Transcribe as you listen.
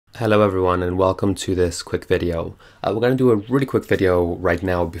Hello everyone and welcome to this quick video. We're going to do a really quick video right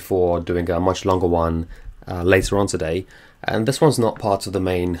now before doing a much longer one later on today. And this one's not part of the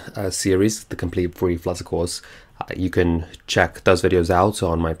main series, the complete free Flutter course. You can check those videos out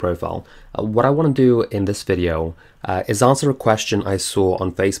on my profile. What I want to do in this video is answer a question I saw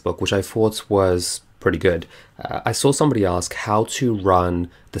on Facebook, which I thought was pretty good. I saw somebody ask how to run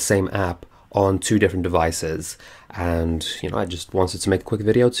the same app on two different devices, and I just wanted to make a quick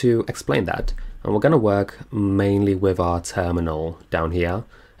video to explain that. And we're going to work mainly with our terminal down here.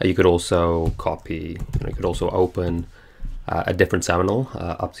 You could also copy, you could also open a different terminal,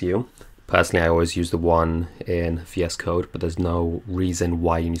 up to you. Personally, I always use the one in VS Code, but there's no reason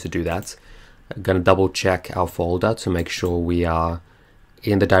why you need to do that. I'm going to double check our folder to make sure we are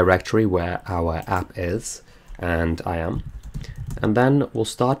in the directory where our app is, and I am. And then we'll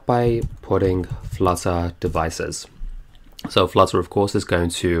start by putting Flutter devices. So Flutter, of course, is going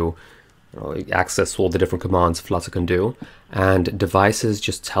to access all the different commands Flutter can do, and devices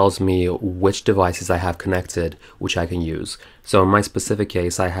just tells me which devices I have connected, which I can use. So in my specific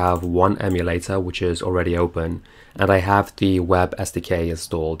case, I have one emulator, which is already open, and I have the web SDK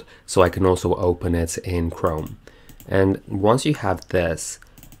installed, so I can also open it in Chrome. And once you have this,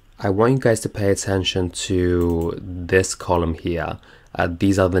 I want you guys to pay attention to this column here.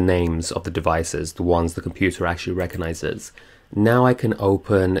 These are the names of the devices, the ones the computer actually recognizes. Now I can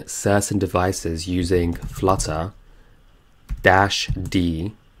open certain devices using Flutter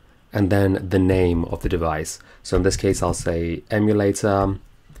 -D and then the name of the device. So in this case, I'll say emulator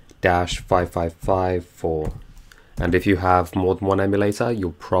 -5554. And if you have more than one emulator,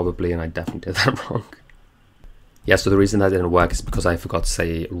 you'll probably, and I definitely did that wrong. Yeah, so the reason that didn't work is because I forgot to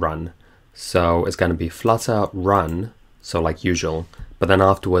say run. So it's going to be Flutter run, so like usual, but then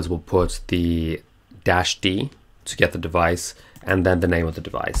afterwards we'll put the -D to get the device and then the name of the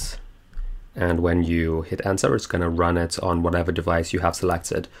device. And when you hit enter, it's going to run it on whatever device you have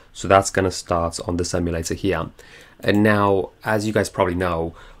selected. So that's going to start on this emulator here. And now, as you guys probably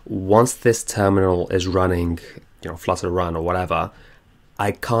know, once this terminal is running, Flutter run or whatever,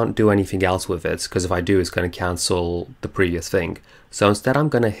 I can't do anything else with it, because if I do, it's going to cancel the previous thing. So instead, I'm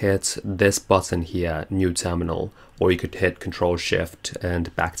going to hit this button here, new terminal, or you could hit Control-Shift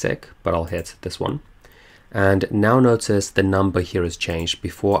and backtick, but I'll hit this one. And now notice the number here has changed.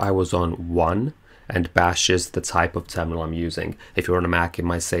 Before I was on 1, and bash is the type of terminal I'm using. If you're on a Mac, it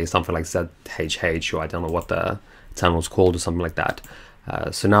might say something like ZHH, or I don't know what the terminal's called, or something like that.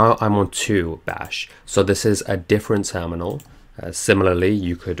 So now I'm on 2 bash. So this is a different terminal. Similarly,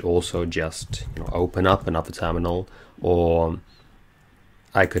 you could also just open up another terminal, or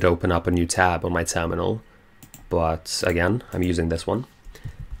I could open up a new tab on my terminal, but again, I'm using this one.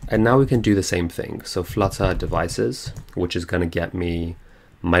 And now we can do the same thing. So Flutter devices, which is going to get me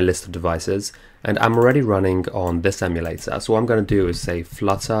my list of devices, and I'm already running on this emulator. So what I'm going to do is say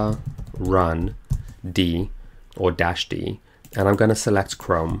Flutter run D or -D, and I'm going to select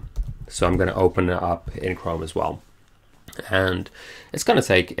Chrome. So I'm going to open it up in Chrome as well. And it's going to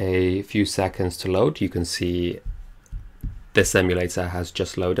take a few seconds to load. You can see this emulator has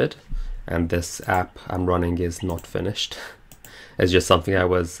just loaded, and this app I'm running is not finished. It's just something I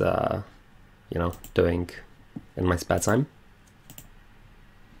was, doing in my spare time.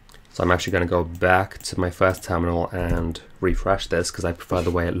 So I'm actually going to go back to my first terminal and refresh this, because I prefer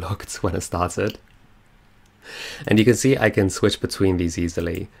the way it looked when it started. And you can see I can switch between these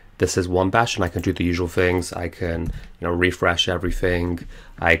easily. This is one bash, and I can do the usual things. I can, refresh everything.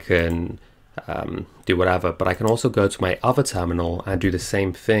 I can do whatever, but I can also go to my other terminal and do the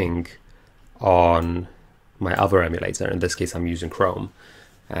same thing on my other emulator. In this case, I'm using Chrome,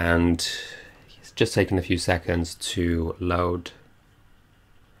 and it's just taking a few seconds to load.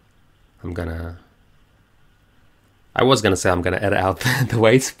 I was going to say I'm going to edit out the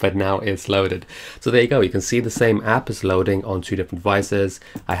wait, but now it's loaded. So there you go. You can see the same app is loading on two different devices.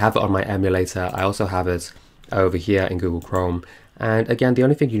 I have it on my emulator. I also have it over here in Google Chrome. And again, the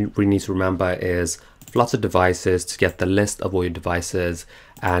only thing you really need to remember is Flutter devices to get the list of all your devices,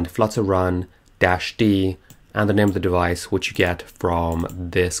 and Flutter run -D and the name of the device, which you get from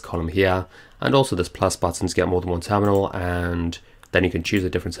this column here. And also this plus button to get more than one terminal, and then you can choose a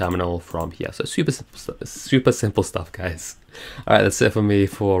different terminal from here. So super simple stuff, guys. All right, that's it for me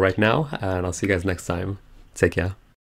for right now, and I'll see you guys next time. Take care.